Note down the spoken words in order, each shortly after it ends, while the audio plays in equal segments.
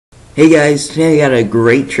Hey guys, today I got a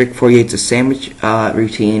great trick for you. It's a sandwich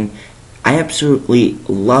routine. I absolutely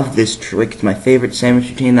love this trick. It's my favorite sandwich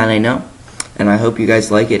routine that I know, and I hope you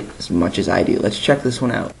guys like it as much as I do. Let's check this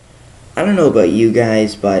one out. I don't know about you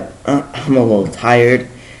guys, but I'm a little tired,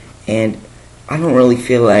 and I don't really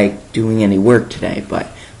feel like doing any work today, but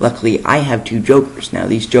luckily I have two jokers. Now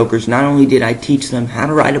these jokers, not only did I teach them how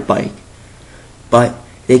to ride a bike, but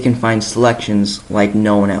they can find selections like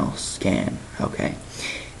no one else can, okay?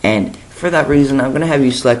 And for that reason, I'm going to have you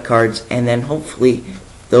select cards, and then hopefully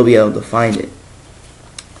they'll be able to find it.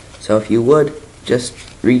 So if you would, just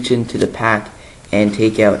reach into the pack and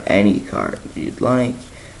take out any card you'd like.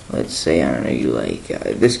 Let's say, I don't know, you like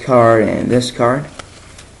this card and this card.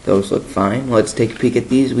 Those look fine. Let's take a peek at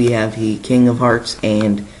these. We have the King of Hearts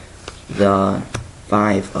and the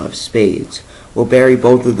Five of Spades. We'll bury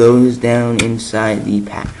both of those down inside the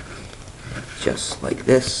pack, just like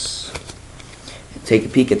this. Take a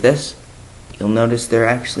peek at this. You'll notice they're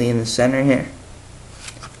actually in the center here.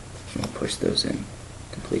 I'll push those in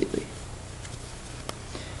completely.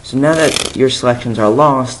 So now that your selections are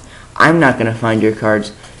lost, I'm not going to find your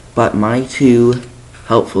cards, but my two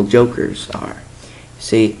helpful jokers are.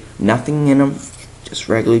 See, nothing in them, just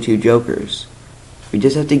regular two jokers. We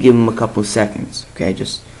just have to give them a couple seconds, okay?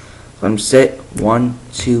 Just let them sit. 1,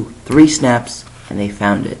 2, 3 snaps, and they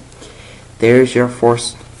found it. There's your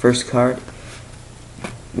first card.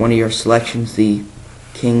 One of your selections, the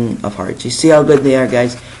King of Hearts. You see how good they are,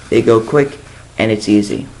 guys? They go quick, and it's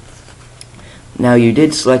easy. Now, you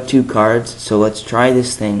did select two cards, so let's try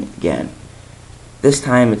this thing again. This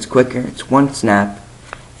time, it's quicker. It's one snap,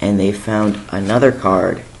 and they found another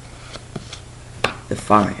card, the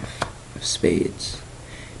Five of Spades.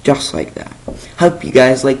 Just like that. Hope you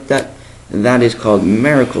guys like that. That is called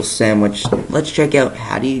Miracle Sandwich. Let's check out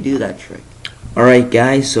how do you do that trick. Alright,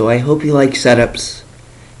 guys, so I hope you like setups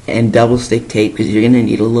and double stick tape, because you're going to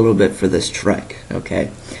need a little bit for this trick, okay?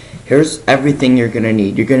 Here's everything you're going to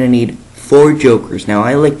need. You're going to need 4 jokers. Now,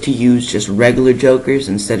 I like to use just regular jokers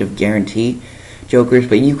instead of guarantee jokers,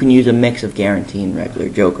 but you can use a mix of guarantee and regular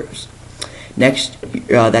jokers. Next,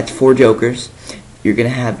 that's 4 jokers. You're going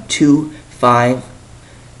to have 2 5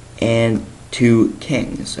 and 2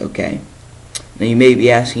 kings, okay? Now, you may be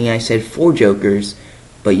asking, I said 4 jokers,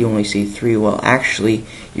 but you only see 3. Well, actually,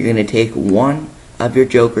 you're going to take one of your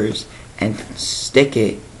jokers and stick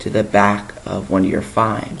it to the back of one of your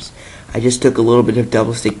 5s. I just took a little bit of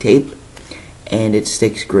double stick tape, and it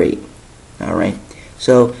sticks great. Alright,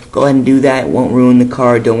 so go ahead and do that. It won't ruin the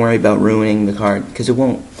card. Don't worry about ruining the card, because it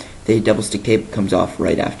won't. The double stick tape comes off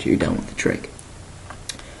right after you're done with the trick.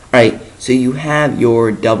 Alright, so you have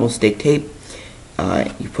your double stick tape.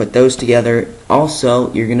 You put those together.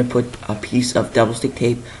 Also, you're going to put a piece of double stick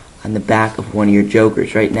tape on the back of one of your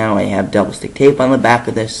jokers. Right now I have double stick tape on the back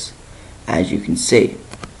of this, as you can see.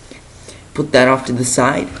 Put that off to the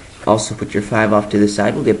side. Also put your 5 off to the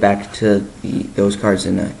side. We'll get back to those cards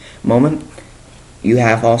in a moment. You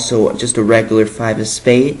have also just a regular 5 of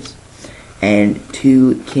Spades and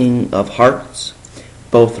 2 King of Hearts,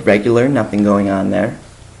 both regular, nothing going on there.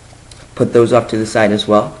 Put those off to the side as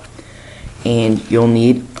well. And you'll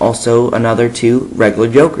need also another 2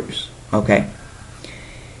 regular jokers, okay?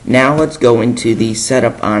 Now let's go into the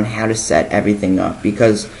setup on how to set everything up,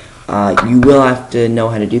 because you will have to know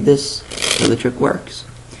how to do this so the trick works.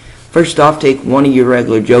 First off, take one of your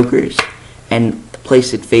regular jokers and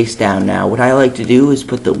place it face down. Now what I like to do is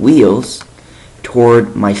put the wheels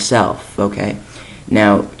toward myself, okay?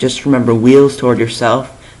 Now just remember, wheels toward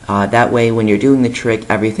yourself. That way when you're doing the trick,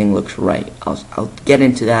 everything looks right. I'll get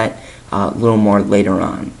into that a little more later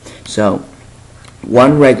on. So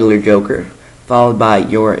one regular joker, followed by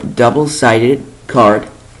your double-sided card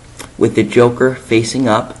with the joker facing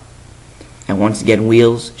up, and once again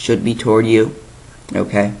wheels should be toward you,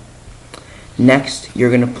 okay? Next, you're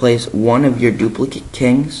going to place one of your duplicate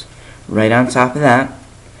kings right on top of that,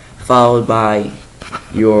 followed by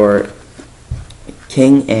your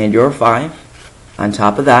king and your 5 on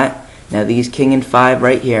top of that. Now these king and 5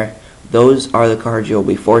 right here, those are the cards you'll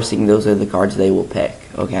be forcing. Those are the cards they will pick,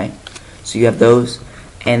 okay? So you have those,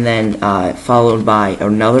 and then followed by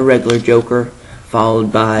another regular joker,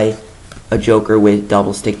 followed by a joker with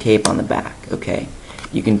double stick tape on the back, okay?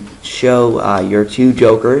 You can show your 2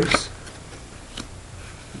 jokers.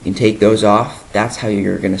 You can take those off. That's how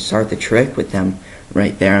you're going to start the trick, with them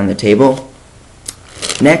right there on the table.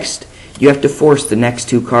 Next, you have to force the next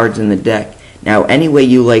 2 cards in the deck. Now, any way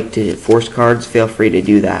you like to force cards, feel free to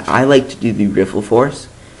do that. I like to do the riffle force,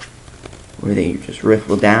 where they just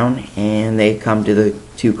riffle down and they come to the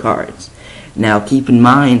 2 cards. Now keep in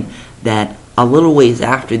mind that a little ways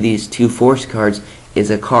after these 2 force cards, is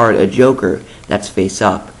a card, a joker, that's face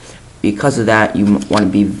up. Because of that, you want to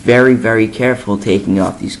be very, very careful taking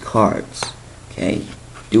off these cards. Okay?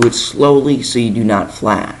 Do it slowly so you do not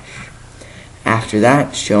flash. After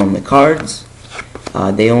that, show them the cards.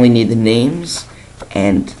 They only need the names,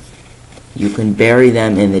 and you can bury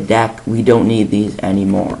them in the deck. We don't need these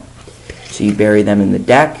anymore. So you bury them in the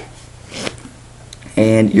deck,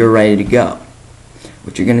 and you're ready to go.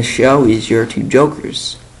 What you're going to show is your two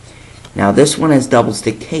jokers. Now this one has double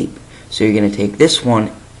stick tape, so you're going to take this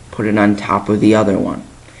one, put it on top of the other one.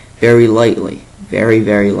 Very lightly. Very,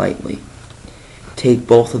 very lightly. Take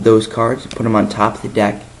both of those cards, put them on top of the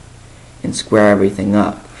deck, and square everything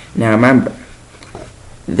up. Now remember,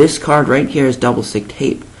 this card right here is double stick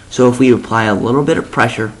tape, so if we apply a little bit of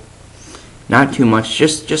pressure, not too much,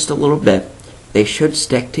 just a little bit, they should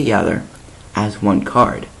stick together as one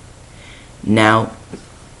card. Now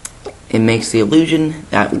it makes the illusion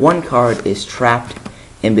that one card is trapped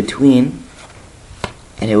in between,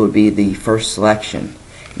 and it would be the first selection.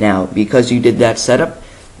 Now because you did that setup,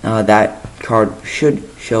 that card should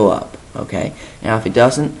show up. Okay. Now if it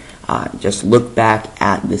doesn't, just look back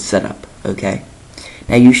at the setup. Okay.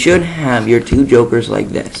 Now you should have your two jokers like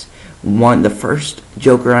this. The first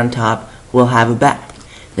joker on top will have a back.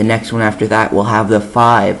 The next one after that will have the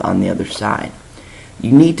 5 on the other side.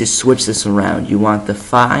 You need to switch this around. You want the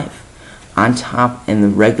 5 on top and the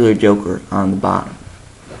regular joker on the bottom.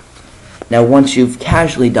 Now once you've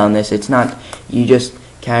casually done this, it's not, you just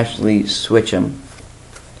casually switch them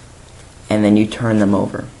and then you turn them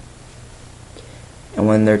over. And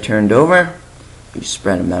when they're turned over, you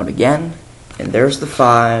spread them out again, and there's the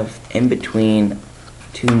 5 in between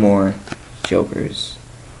 2 more jokers,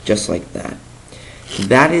 just like that.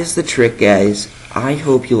 That is the trick, guys. I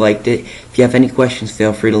hope you liked it. If you have any questions,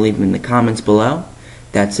 feel free to leave them in the comments below.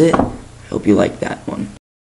 That's it. I hope you liked that one.